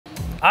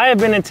I have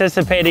been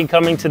anticipating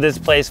coming to this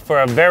place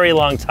for a very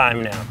long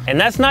time now. And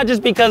that's not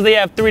just because they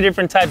have 3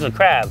 different types of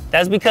crab.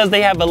 That's because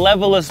they have a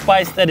level of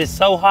spice that is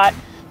so hot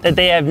that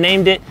they have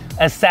named it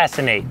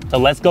Assassinate. So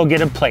let's go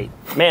get a plate.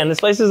 Man, this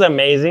place is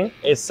amazing.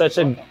 It's such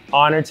an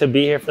honor to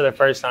be here for the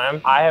first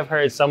time. I have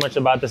heard so much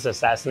about this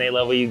Assassinate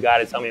level. You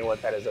gotta tell me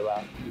what that is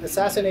about.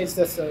 Assassinate is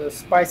the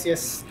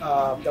spiciest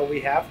that we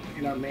have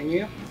in our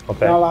menu.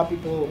 Okay. Not a lot of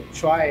people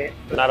try it.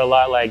 Not a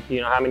lot, like,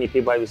 you know, how many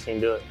people have you seen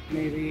do it?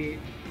 Maybe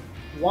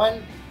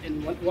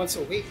once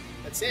a week,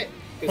 that's it.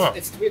 Because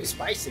it's really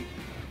spicy.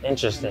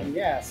 Interesting. And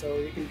yeah, so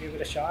you can give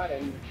it a shot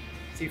and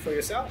see for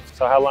yourself.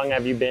 So how long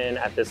have you been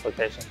at this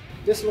location?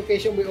 This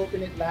location, we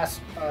opened it last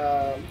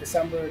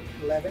December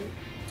 11,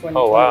 2021.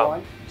 Oh,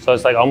 wow. So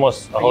it's like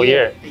almost a whole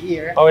year. A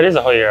year. Oh, it is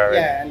a whole year already.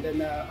 Yeah, and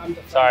then I'm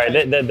the Sorry,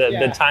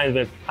 the time's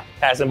been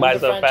passing by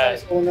so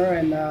fast. I'm the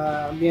franchise owner,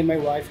 and me and my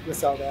wife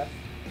Griselda.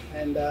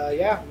 And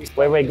yeah.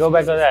 Wait, go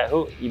back to that.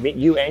 Who,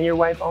 you and your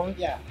wife own?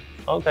 Yeah.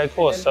 Okay,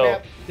 cool. So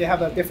they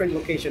have a different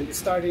location. It's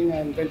starting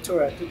in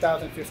Ventura,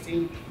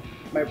 2015.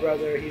 My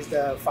brother, he's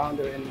the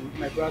founder, and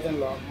my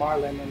brother-in-law,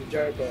 Marlon and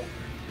Jericho,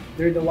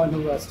 they're the one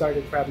who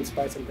started Crab and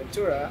Spice in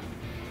Ventura.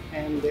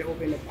 And they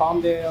opened in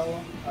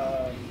Palmdale,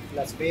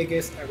 Las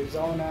Vegas,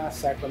 Arizona,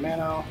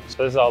 Sacramento.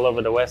 So this is all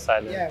over the west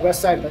side then? Yeah,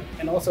 west side,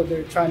 and also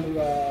they're trying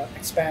to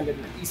expand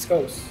in the East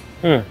Coast.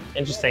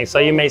 Interesting. So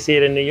you may see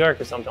it in New York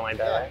or something like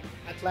that, yeah, right?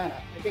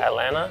 Atlanta.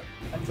 Atlanta?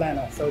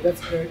 Atlanta. So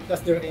that's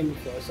their aiming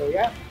for. So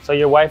yeah. So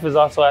your wife is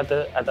also at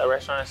the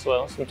restaurant as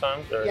well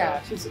sometimes? Or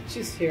yeah,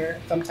 she's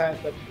here sometimes,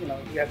 but you know,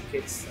 we have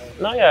kids.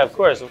 No, yeah, of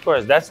course.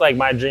 That's like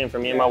my dream for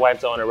me and my wife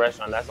to own a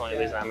restaurant. That's the only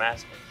reason I'm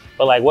asking.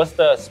 But like, what's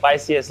the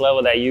spiciest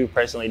level that you've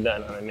personally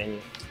done on the menu?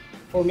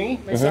 For me,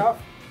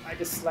 myself, I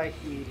just like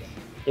medium.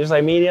 You just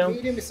like medium?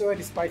 Medium is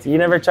already spicy. You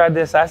never tried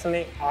the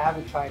Assassinate? I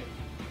haven't tried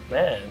it.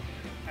 Man.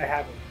 I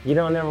haven't. You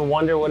don't ever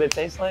wonder what it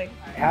tastes like?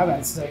 I haven't.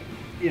 It's like,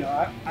 you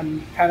know,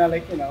 I'm kind of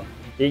like, you know.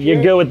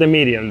 You're good with the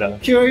medium though.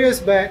 Curious,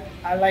 but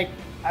I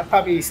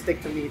probably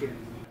stick to medium.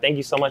 Thank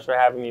you so much for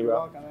having me, bro. You're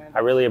welcome, man. I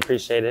really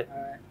appreciate it.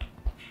 All right.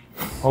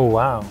 Oh,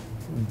 wow.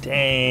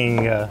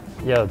 Dang.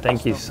 Yo,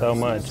 thank you so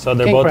much. So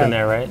they're both in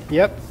there, right?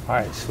 Yep. All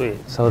right, sweet.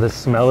 So the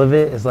smell of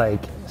it is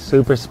like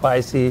super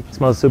spicy. It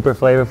smells super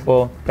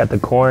flavorful. Got the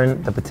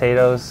corn, the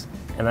potatoes,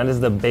 and that is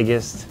the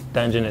biggest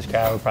Dungeness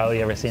crab I've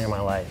probably ever seen in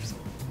my life.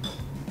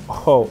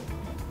 Oh,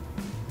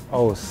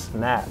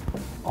 snap.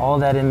 All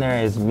that in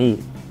there is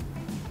meat.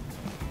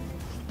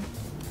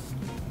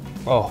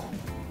 Oh,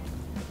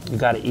 you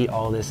gotta eat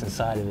all this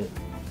inside of it.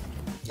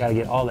 You gotta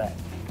get all that.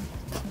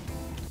 It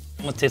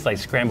almost tastes like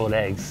scrambled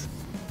eggs.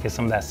 Get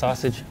some of that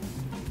sausage.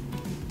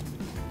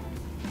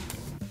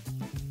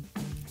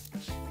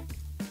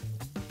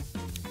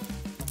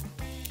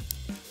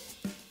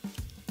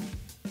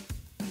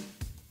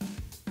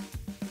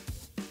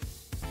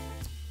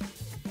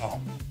 Oh,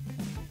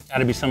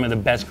 gotta be some of the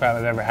best crab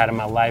I've ever had in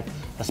my life,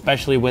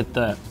 especially with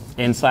the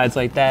insides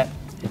like that.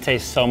 It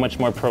tastes so much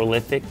more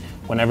prolific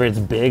whenever it's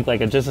big.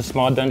 Like just a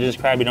small Dungeness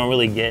crab, you don't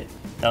really get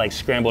that like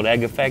scrambled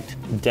egg effect.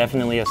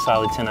 Definitely a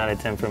solid 10 out of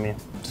 10 for me.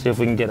 See if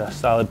we can get a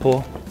solid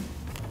pull.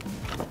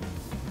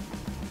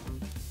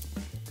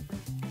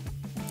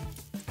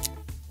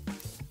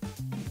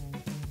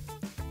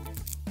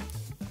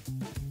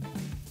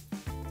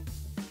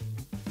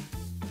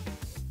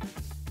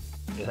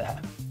 Look at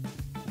that.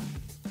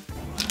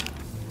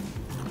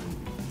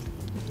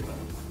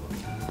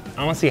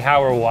 I don't see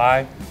how or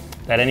why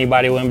that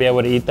anybody wouldn't be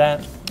able to eat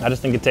that. I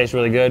just think it tastes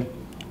really good.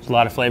 There's a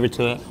lot of flavor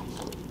to it.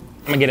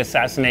 I'm gonna get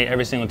Assassinate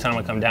every single time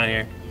I come down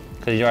here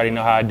because you already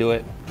know how I do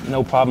it.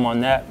 No problem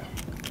on that.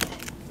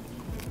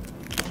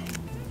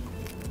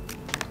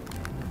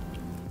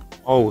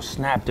 Oh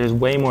snap, there's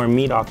way more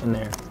meat off in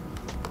there.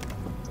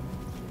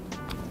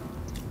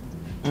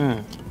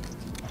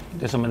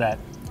 Get some of that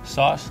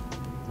sauce.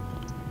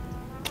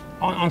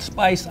 On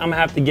spice, I'm gonna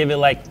have to give it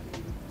like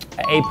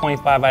an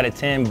 8.5 out of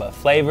 10, but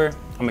flavor,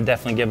 I'm gonna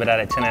definitely give it out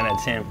of 10 out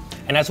of 10.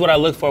 And that's what I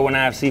look for when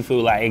I have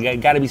seafood. Like,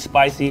 it gotta be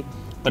spicy,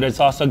 but it's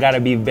also gotta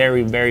be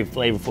very, very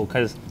flavorful,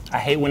 because I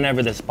hate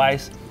whenever the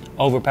spice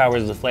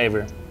overpowers the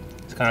flavor.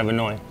 It's kind of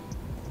annoying.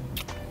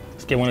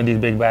 Let's get one of these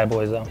big bad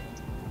boys though.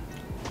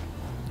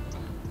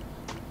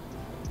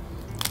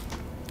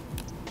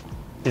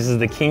 This is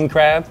the king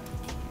crab.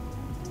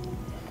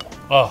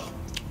 Oh,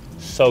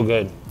 so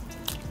good.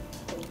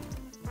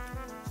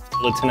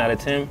 10 out of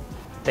 10.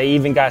 They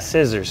even got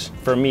scissors.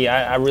 For me,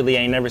 I really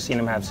ain't never seen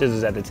them have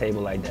scissors at the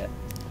table like that.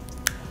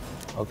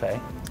 Okay.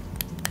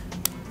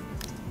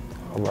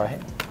 All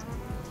right.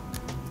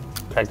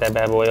 Crack that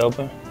bad boy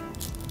open.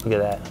 Look at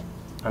that.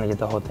 Trying to get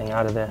the whole thing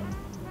out of there.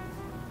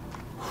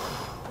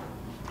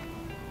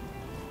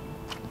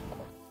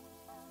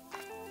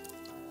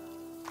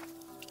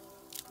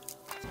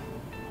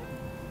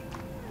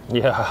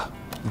 Yeah,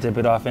 dip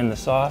it off in the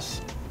sauce.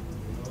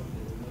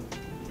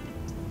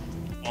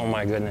 Oh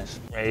my goodness,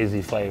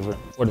 crazy flavor.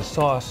 Or the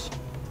sauce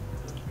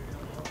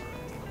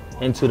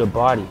into the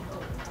body.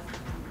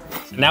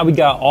 Now we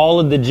got all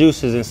of the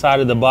juices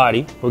inside of the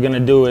body. What we're gonna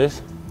do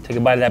is take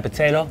a bite of that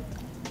potato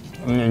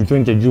and then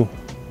drink the juice.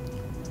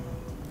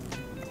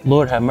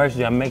 Lord have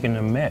mercy, I'm making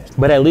a mess.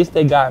 But at least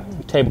they got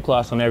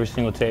tablecloths on every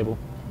single table.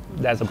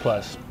 That's a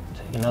plus.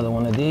 Take another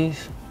one of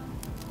these.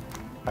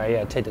 All right,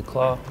 yeah, take the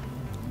claw,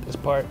 this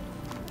part,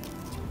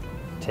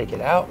 take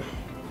it out,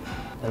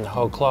 and the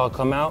whole claw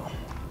come out.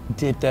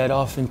 Dip that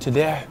off into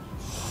there.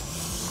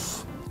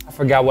 I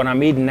forgot what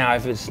I'm eating now,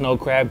 if it's snow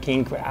crab,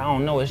 king crab, I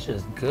don't know, it's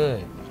just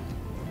good.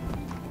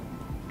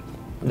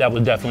 That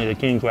was definitely the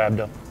king crab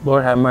though.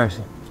 Lord have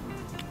mercy.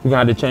 We're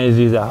gonna have to change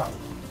these out.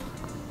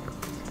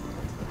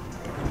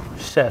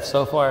 Chef,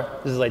 so far,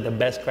 this is like the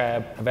best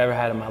crab I've ever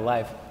had in my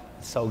life.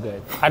 It's so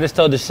good. I just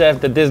told the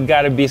chef that this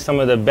gotta be some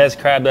of the best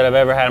crab that I've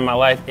ever had in my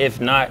life, if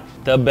not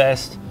the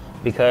best,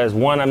 because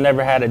one, I've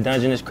never had a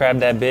Dungeness crab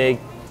that big,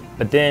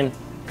 but then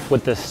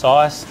with the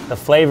sauce, the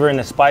flavor and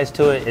the spice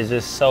to it is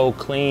just so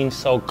clean,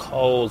 so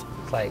cold.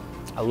 It's like,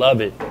 I love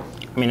it.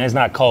 I mean, it's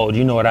not cold,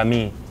 you know what I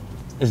mean.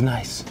 It's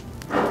nice.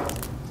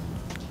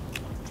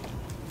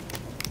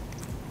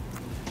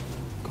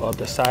 Go up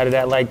the side of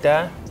that like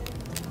that.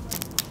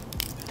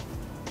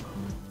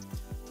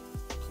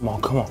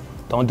 Come on,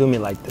 don't do me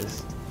like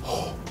this.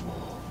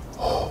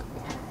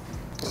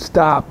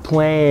 Stop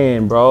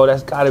playing, bro.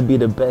 That's gotta be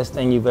the best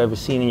thing you've ever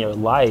seen in your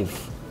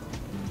life.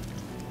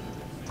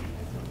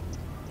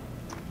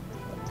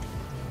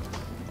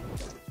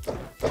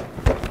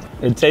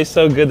 It tastes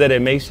so good that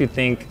it makes you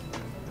think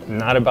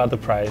not about the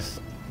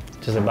price,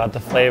 just about the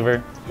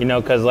flavor. You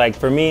know, cause like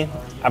for me,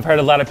 I've heard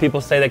a lot of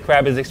people say that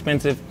crab is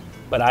expensive,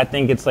 but I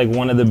think it's like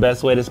one of the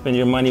best way to spend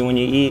your money when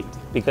you eat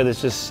because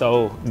it's just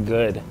so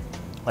good.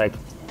 Like,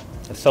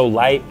 it's so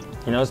light,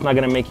 you know, it's not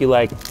gonna make you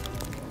like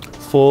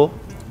full,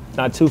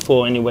 not too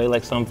full anyway,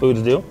 like some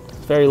foods do. It's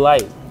very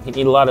light, you can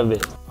eat a lot of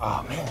it.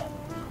 Oh man,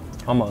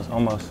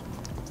 almost.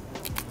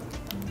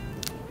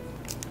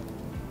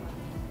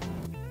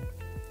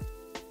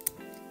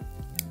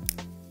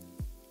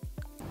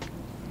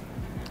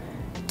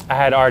 I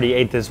had already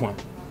ate this one.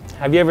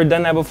 Have you ever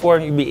done that before?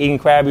 You be eating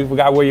crab, you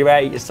forgot where you're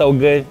at, it's so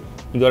good.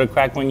 You go to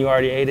crack one, you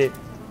already ate it.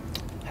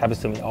 Happens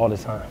to me all the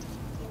time.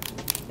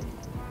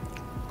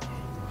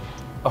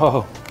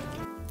 Oh.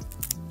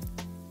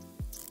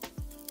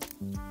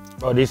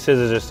 Bro, these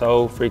scissors are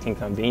so freaking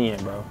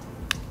convenient, bro.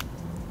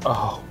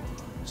 Oh,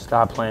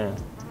 stop playing.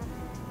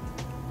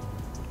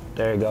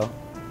 There you go.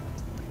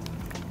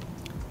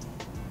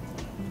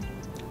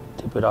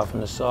 Dip it off in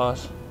the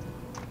sauce.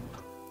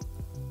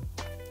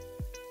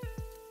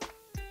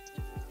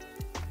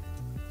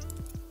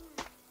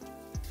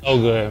 So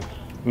good.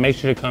 Make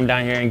sure to come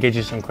down here and get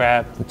you some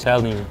crab. I'm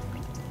telling you,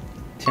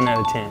 10 out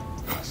of 10.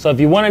 So if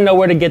you want to know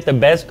where to get the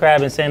best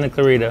crab in Santa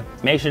Clarita,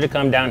 make sure to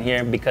come down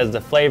here because the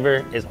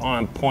flavor is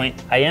on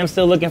point. I am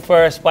still looking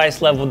for a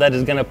spice level that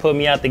is gonna put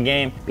me out the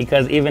game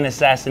because even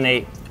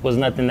Assassinate was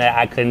nothing that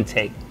I couldn't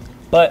take.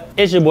 But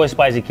it's your boy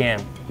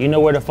Spicyycam. You know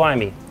where to find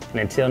me. And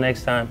until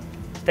next time,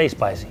 stay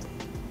spicy.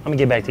 I'm gonna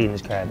get back to eating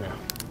this crab now.